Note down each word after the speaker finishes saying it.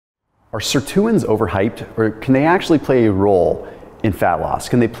Are sirtuins overhyped, or can they actually play a role in fat loss?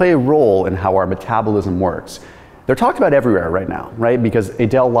 Can they play a role in how our metabolism works? They're talked about everywhere right now, right? Because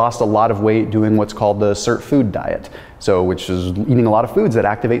Adele lost a lot of weight doing what's called the Sirt food diet, which is eating a lot of foods that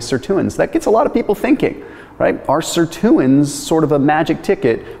activate sirtuins. That gets a lot of people thinking, right? Are sirtuins sort of a magic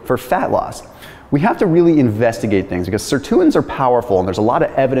ticket for fat loss? We have to really investigate things because sirtuins are powerful, and there's a lot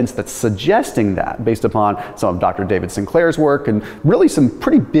of evidence that's suggesting that based upon some of Dr. David Sinclair's work and really some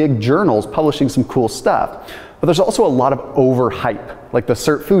pretty big journals publishing some cool stuff. But there's also a lot of overhype, like the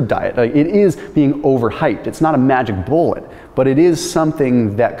Sirt food diet. It is being overhyped. It's not a magic bullet, but it is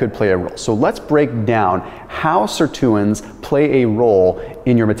something that could play a role. So let's break down how sirtuins play a role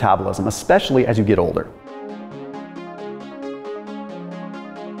in your metabolism, especially as you get older.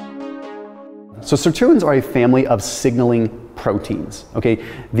 So sirtuins are a family of signaling proteins, okay?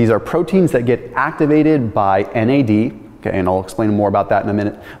 These are proteins that get activated by NAD, okay, and I'll explain more about that in a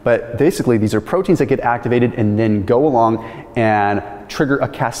minute. But basically, these are proteins that get activated and then go along and trigger a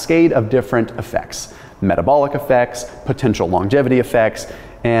cascade of different effects. Metabolic effects, potential longevity effects,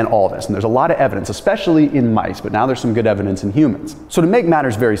 and all this. And there's a lot of evidence, especially in mice, but now there's some good evidence in humans. So to make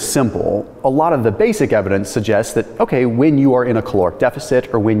matters very simple, a lot of the basic evidence suggests that, okay, when you are in a caloric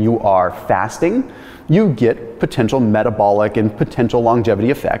deficit or when you are fasting, you get potential metabolic and potential longevity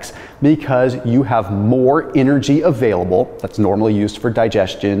effects because you have more energy available, that's normally used for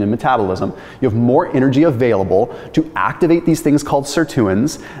digestion and metabolism. You have more energy available to activate these things called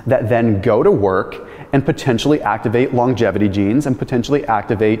sirtuins that then go to work and potentially activate longevity genes and potentially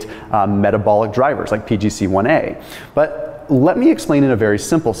activate metabolic drivers like PGC1A. But let me explain in a very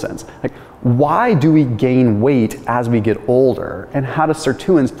simple sense. Like, why do we gain weight as we get older, and how do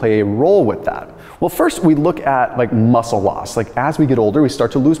sirtuins play a role with that? Well, first we look at like muscle loss. Like as we get older, we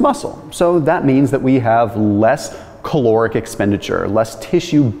start to lose muscle. So that means that we have less caloric expenditure, less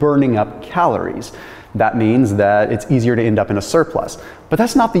tissue burning up calories. That means that it's easier to end up in a surplus. But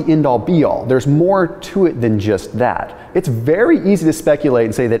that's not the end-all be-all. There's more to it than just that. It's very easy to speculate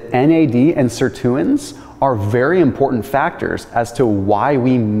and say that NAD and sirtuins are very important factors as to why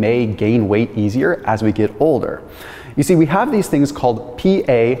we may gain weight easier as we get older. You see, we have these things called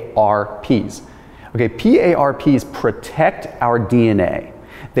PARPs. Okay, PARPs protect our DNA.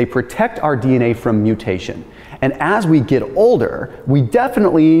 They protect our DNA from mutation. And as we get older, we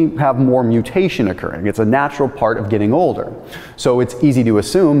definitely have more mutation occurring. It's a natural part of getting older. So it's easy to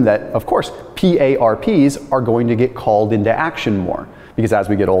assume that, of course, PARPs are going to get called into action more. Because as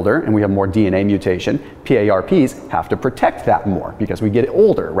we get older and we have more DNA mutation, PARPs have to protect that more because we get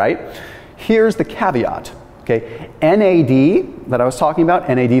older, right? Here's the caveat, okay? NAD that I was talking about,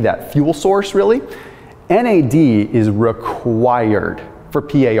 NAD, that fuel source really, NAD is required for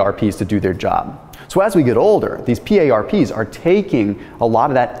PARPs to do their job. So as we get older, these PARPs are taking a lot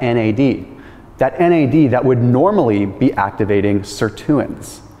of that NAD that would normally be activating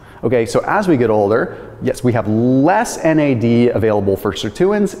sirtuins. Okay, so as we get older, yes, we have less NAD available for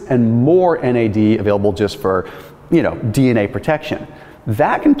sirtuins and more NAD available just for, DNA protection.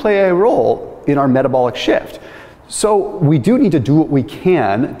 That can play a role in our metabolic shift. So we do need to do what we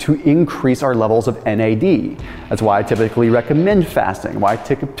can to increase our levels of NAD. That's why I typically recommend fasting, why I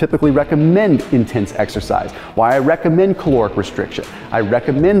typically recommend intense exercise, why I recommend caloric restriction. I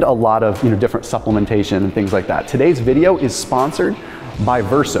recommend a lot of different supplementation and things like that. Today's video is sponsored by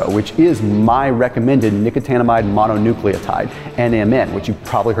Verso, which is my recommended nicotinamide mononucleotide, NMN, which you've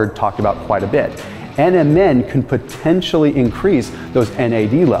probably heard talked about quite a bit. NMN can potentially increase those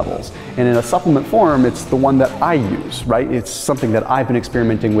NAD levels. And in a supplement form, it's the one that I use, right? It's something that I've been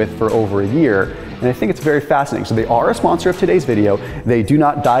experimenting with for over a year, and I think it's very fascinating. So they are a sponsor of today's video. They do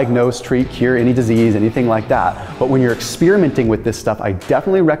not diagnose, treat, cure any disease, anything like that. But when you're experimenting with this stuff, I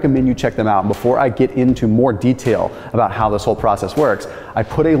definitely recommend you check them out. Before I get into more detail about how this whole process works, I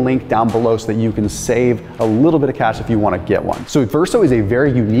put a link down below so that you can save a little bit of cash if you want to get one. So Verso is a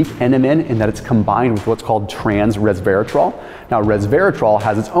very unique NMN in that it's combined with what's called trans resveratrol. Now resveratrol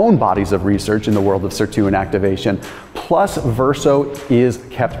has its own bodies of research in the world of sirtuin activation, plus Verso is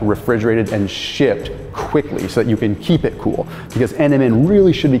kept refrigerated and shipped quickly so that you can keep it cool, because NMN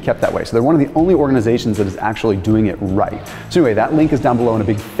really should be kept that way. So they're one of the only organizations that is actually doing it right. So anyway, that link is down below, and a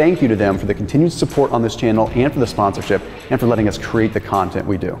big thank you to them for the continued support on this channel and for the sponsorship and for letting us create the content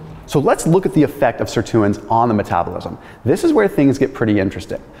we do. So let's look at the effect of sirtuins on the metabolism. This is where things get pretty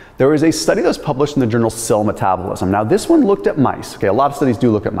interesting. There was a study that was published in the journal Cell Metabolism. Now this one looked at mice. Okay, a lot of studies do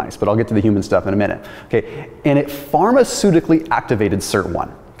look at mice, but I'll get to the human stuff in a minute. Okay, and it pharmaceutically activated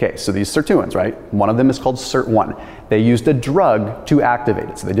Sirt1. Okay, so these sirtuins, right? One of them is called Sirt1. They used a drug to activate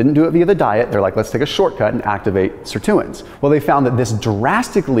it. So they didn't do it via the diet. They're like, let's take a shortcut and activate sirtuins. Well, they found that this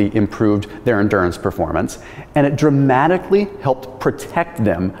drastically improved their endurance performance, and it dramatically helped protect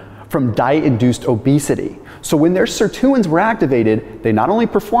them from diet-induced obesity. So when their sirtuins were activated, they not only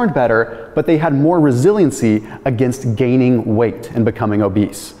performed better, but they had more resiliency against gaining weight and becoming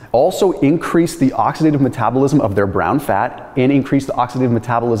obese. Also increased the oxidative metabolism of their brown fat and increased the oxidative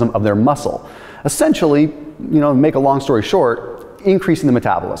metabolism of their muscle. Essentially, make a long story short, increasing the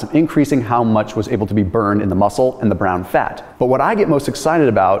metabolism, increasing how much was able to be burned in the muscle and the brown fat. But what I get most excited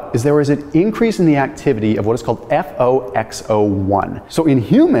about is there was an increase in the activity of what is called FOXO1. So in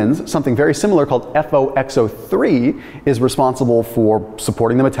humans, something very similar called FOXO3 is responsible for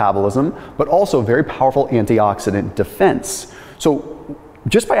supporting the metabolism, but also very powerful antioxidant defense. So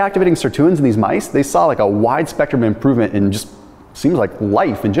just by activating sirtuins in these mice, they saw like a wide spectrum improvement in just seems like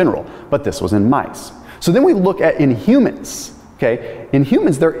life in general, but this was in mice. So then we look at in humans. Okay, in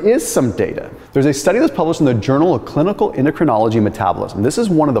humans, there is some data. There's a study that's published in the Journal of Clinical Endocrinology and Metabolism. This is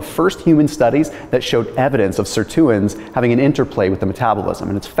one of the first human studies that showed evidence of sirtuins having an interplay with the metabolism.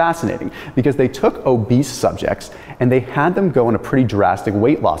 And it's fascinating because they took obese subjects and they had them go on a pretty drastic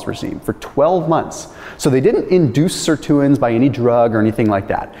weight loss regime for 12 months. So they didn't induce sirtuins by any drug or anything like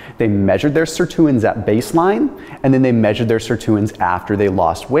that. They measured their sirtuins at baseline, and then they measured their sirtuins after they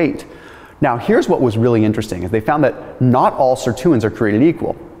lost weight. Now, here's what was really interesting, is they found that not all sirtuins are created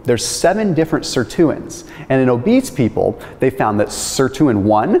equal. There's 7 different sirtuins. And in obese people, they found that sirtuin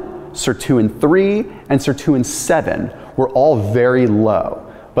 1, sirtuin 3, and sirtuin 7 were all very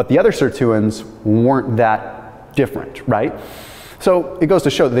low. But the other sirtuins weren't that different, right? So it goes to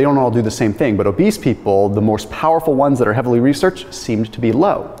show that they don't all do the same thing, but obese people, the most powerful ones that are heavily researched, seemed to be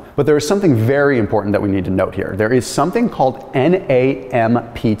low. But there is something very important that we need to note here. There is something called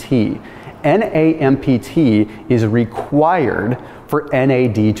NAMPT. NAMPT is required for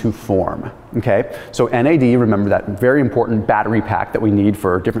NAD to form, okay? So NAD, remember that very important battery pack that we need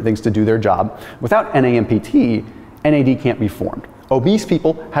for different things to do their job. Without NAMPT, NAD can't be formed. Obese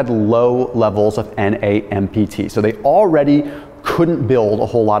people had low levels of NAMPT, so they already couldn't build a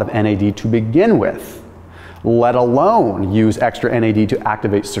whole lot of NAD to begin with, let alone use extra NAD to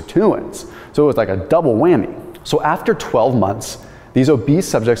activate sirtuins. So it was like a double whammy. So after 12 months, these obese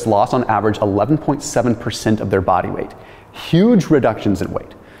subjects lost on average 11.7% of their body weight. Huge reductions in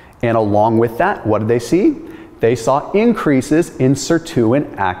weight. And along with that, what did they see? They saw increases in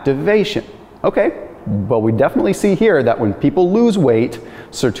sirtuin activation. Okay, well, we definitely see here that when people lose weight,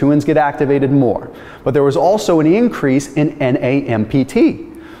 sirtuins get activated more. But there was also an increase in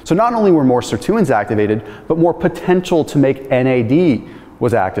NAMPT. So not only were more sirtuins activated, but more potential to make NAD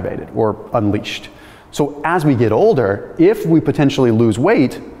was activated or unleashed. So as we get older, if we potentially lose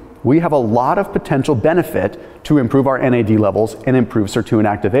weight, we have a lot of potential benefit to improve our NAD levels and improve sirtuin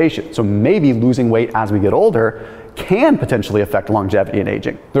activation. So maybe losing weight as we get older can potentially affect longevity and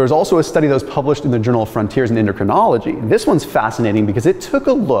aging. There's also a study that was published in the Journal of Frontiers in Endocrinology. This one's fascinating because it took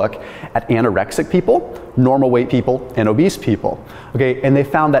a look at anorexic people, normal weight people, and obese people. Okay, and they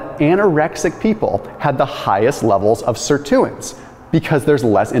found that anorexic people had the highest levels of sirtuins, because there's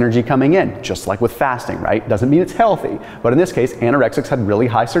less energy coming in, just like with fasting, right? Doesn't mean it's healthy, but in this case, anorexics had really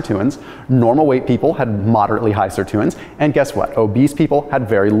high sirtuins, normal weight people had moderately high sirtuins, and guess what? Obese people had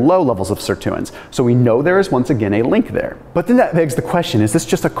very low levels of sirtuins. So we know there is once again a link there. But then that begs the question, is this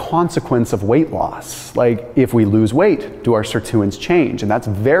just a consequence of weight loss? Like, if we lose weight, do our sirtuins change? And that's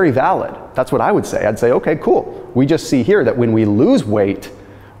very valid. That's what I would say. I'd say, okay, cool. We just see here that when we lose weight,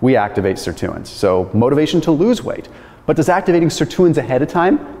 we activate sirtuins. So motivation to lose weight. But does activating sirtuins ahead of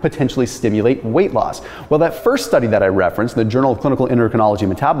time potentially stimulate weight loss? Well, that first study that I referenced, the Journal of Clinical Endocrinology and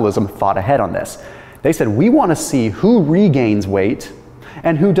Metabolism, thought ahead on this. They said, we want to see who regains weight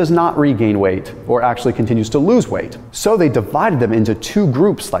and who does not regain weight or actually continues to lose weight. So they divided them into 2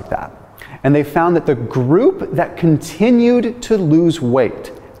 groups like that. And they found that the group that continued to lose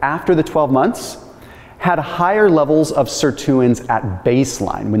weight after the 12 months had higher levels of sirtuins at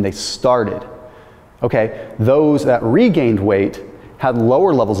baseline when they started. Okay, those that regained weight had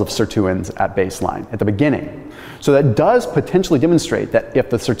lower levels of sirtuins at baseline, at the beginning. So that does potentially demonstrate that if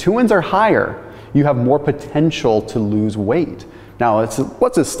the sirtuins are higher, you have more potential to lose weight. Now, it's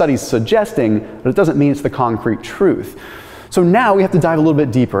what this study's suggesting, but it doesn't mean it's the concrete truth. So now we have to dive a little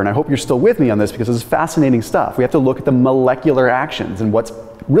bit deeper, and I hope you're still with me on this because this is fascinating stuff. We have to look at the molecular actions and what's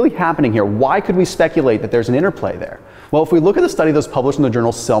really happening here. Why could we speculate that there's an interplay there? Well, if we look at the study that was published in the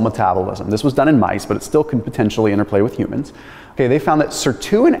journal Cell Metabolism, this was done in mice, but it still can potentially interplay with humans. Okay, they found that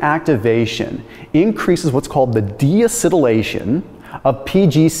sirtuin activation increases what's called the deacetylation of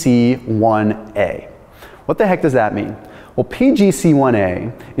PGC1A. What the heck does that mean? Well,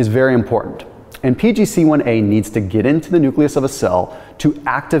 PGC1A is very important, and PGC1A needs to get into the nucleus of a cell to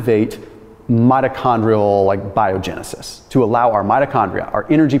activate mitochondrial biogenesis, to allow our mitochondria, our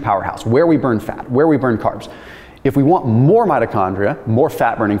energy powerhouse, where we burn fat, where we burn carbs. If we want more mitochondria, more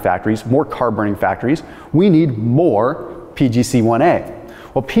fat burning factories, more carb burning factories, we need more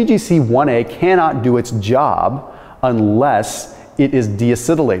PGC1A. Well, PGC1A cannot do its job unless it is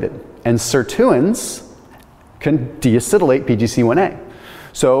deacetylated, and sirtuins can deacetylate PGC1A.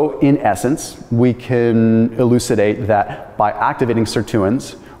 So in essence, we can elucidate that by activating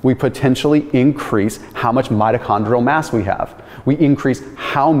sirtuins, we potentially increase how much mitochondrial mass we have. We increase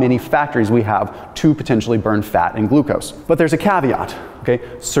how many factories we have to potentially burn fat and glucose. But there's a caveat, okay?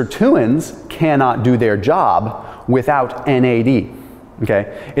 Sirtuins cannot do their job without NAD.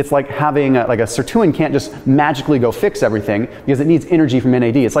 Okay, it's like having a sirtuin can't just magically go fix everything because it needs energy from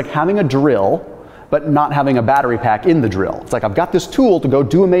NAD. It's like having a drill but not having a battery pack in the drill. It's like I've got this tool to go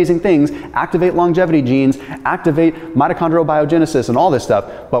do amazing things, activate longevity genes, activate mitochondrial biogenesis and all this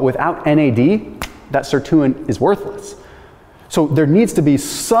stuff, but without NAD, that sirtuin is worthless. So there needs to be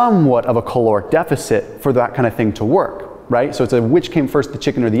somewhat of a caloric deficit for that kind of thing to work. Right? So it's a which came first, the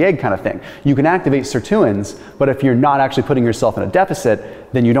chicken or the egg kind of thing. You can activate sirtuins, but if you're not actually putting yourself in a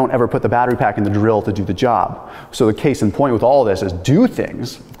deficit, then you don't ever put the battery pack in the drill to do the job. So the case in point with all of this is do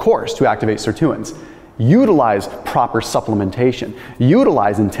things, of course, to activate sirtuins. Utilize proper supplementation,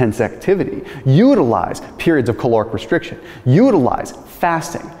 utilize intense activity, utilize periods of caloric restriction, utilize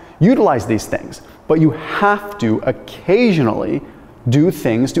fasting, utilize these things. But you have to occasionally do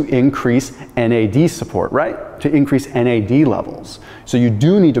things to increase NAD support, right? To increase NAD levels. So you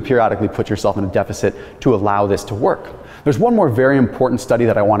do need to periodically put yourself in a deficit to allow this to work. There's one more very important study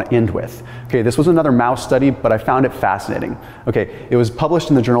that I want to end with. Okay, this was another mouse study, but I found it fascinating. Okay, it was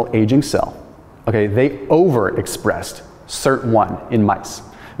published in the journal Aging Cell. Okay, they overexpressed SIRT1 in mice,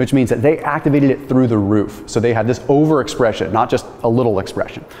 which means that they activated it through the roof. So they had this overexpression, not just a little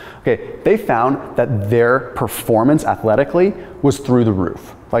expression. Okay, they found that their performance athletically was through the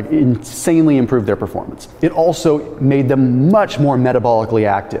roof, like insanely improved their performance. It also made them much more metabolically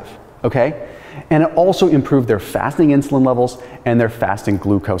active, okay? And it also improved their fasting insulin levels and their fasting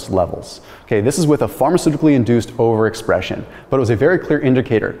glucose levels. Okay, this is with a pharmaceutically induced overexpression, but it was a very clear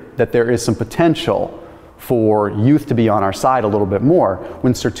indicator that there is some potential for youth to be on our side a little bit more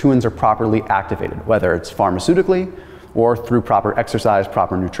when sirtuins are properly activated, whether it's pharmaceutically or through proper exercise,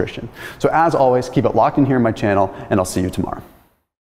 proper nutrition. So as always, keep it locked in here on my channel, and I'll see you tomorrow.